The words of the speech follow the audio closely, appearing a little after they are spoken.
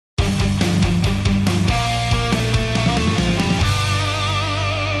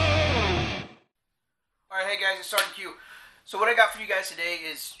Hey guys, it's Sgt Q. So what I got for you guys today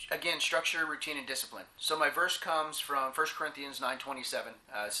is, again, structure, routine, and discipline. So my verse comes from 1 Corinthians 9:27.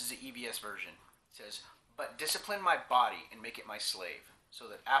 This is the EBS version. It says, "But discipline my body and make it my slave, so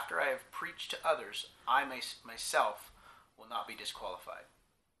that after I have preached to others, I myself will not be disqualified."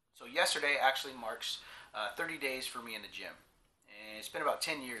 So yesterday actually marks 30 days for me in the gym. And it's been about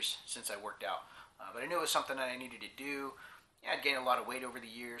 10 years since I worked out. But I knew it was something that I needed to do. Yeah, I'd gained a lot of weight over the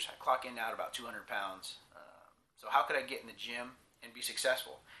years. I clock in now at about 200 pounds. So how could I get in the gym and be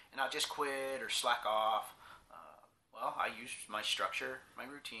successful and not just quit or slack off? Well, I used my structure, my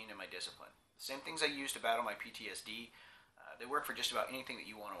routine, and my discipline. The same things I used to battle my PTSD, they work for just about anything that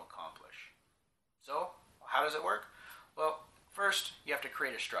you want to accomplish. So how does it work? Well, first you have to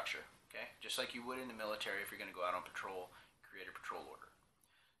create a structure, okay? Just like you would in the military if you're going to go out on patrol, create a patrol order.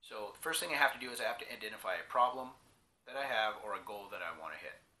 So the first thing I have to do is I have to identify a problem that I have or a goal that I want to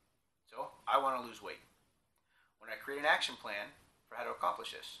hit. So I want to lose weight. When I create an action plan for how to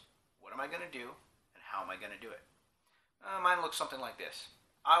accomplish this, what am I going to do and how am I going to do it? Mine looks something like this.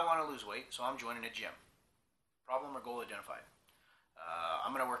 I want to lose weight, so I'm joining a gym. Problem or goal identified.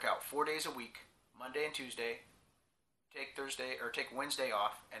 I'm going to work out 4 days a week, Monday and Tuesday, take Wednesday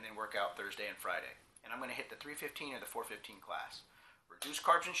off, and then work out Thursday and Friday. And I'm going to hit the 315 or the 415 class. Reduce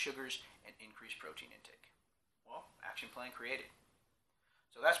carbs and sugars and increase protein intake. Well, action plan created.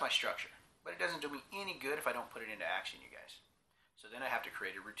 So that's my structure. But it doesn't do me any good if I don't put it into action, you guys. So then I have to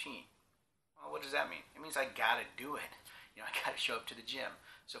create a routine. Well, what does that mean? It means I gotta do it. I gotta show up to the gym.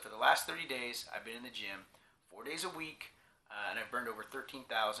 So for the last 30 days, I've been in the gym 4 days a week, and I've burned over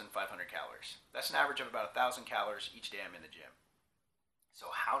 13,500 calories. That's an average of about 1,000 calories each day I'm in the gym. So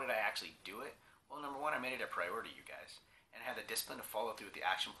how did I actually do it? Well, number one, I made it a priority, you guys, and I had the discipline to follow through with the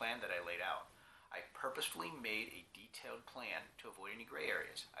action plan that I laid out. I purposefully made a detailed plan to avoid any gray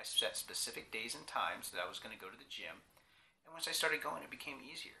areas. I set specific days and times that I was going to go to the gym, and once I started going, it became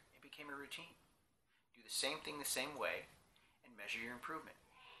easier. It became a routine. Do the same thing the same way, and measure your improvement.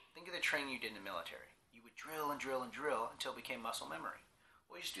 Think of the training you did in the military. You would drill and drill and drill until it became muscle memory.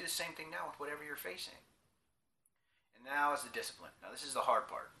 Well, you just do the same thing now with whatever you're facing. And now is the discipline. Now this is the hard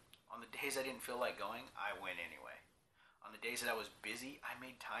part. On the days I didn't feel like going, I went anyway. On the days that I was busy, I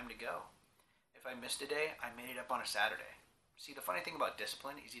made time to go. If I missed a day, I made it up on a Saturday. See, the funny thing about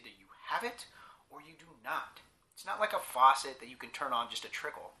discipline is either you have it or you do not. It's not like a faucet that you can turn on just a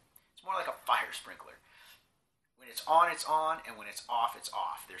trickle. It's more like a fire sprinkler. When it's on, and when it's off, it's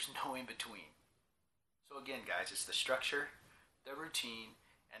off. There's no in between. So again, guys, it's the structure, the routine,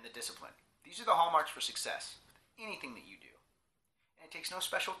 and the discipline. These are the hallmarks for success with anything that you do. And it takes no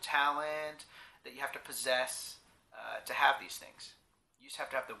special talent that you have to possess to have these things. You just have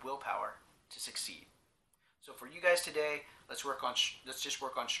to have the willpower to succeed. So for you guys today, let's just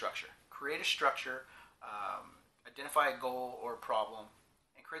work on structure. Create a structure, identify a goal or a problem,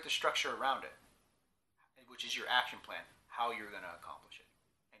 and create the structure around it, which is your action plan, how you're going to accomplish it.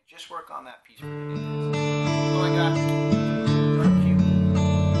 And just work on that piece for today. That's all I got.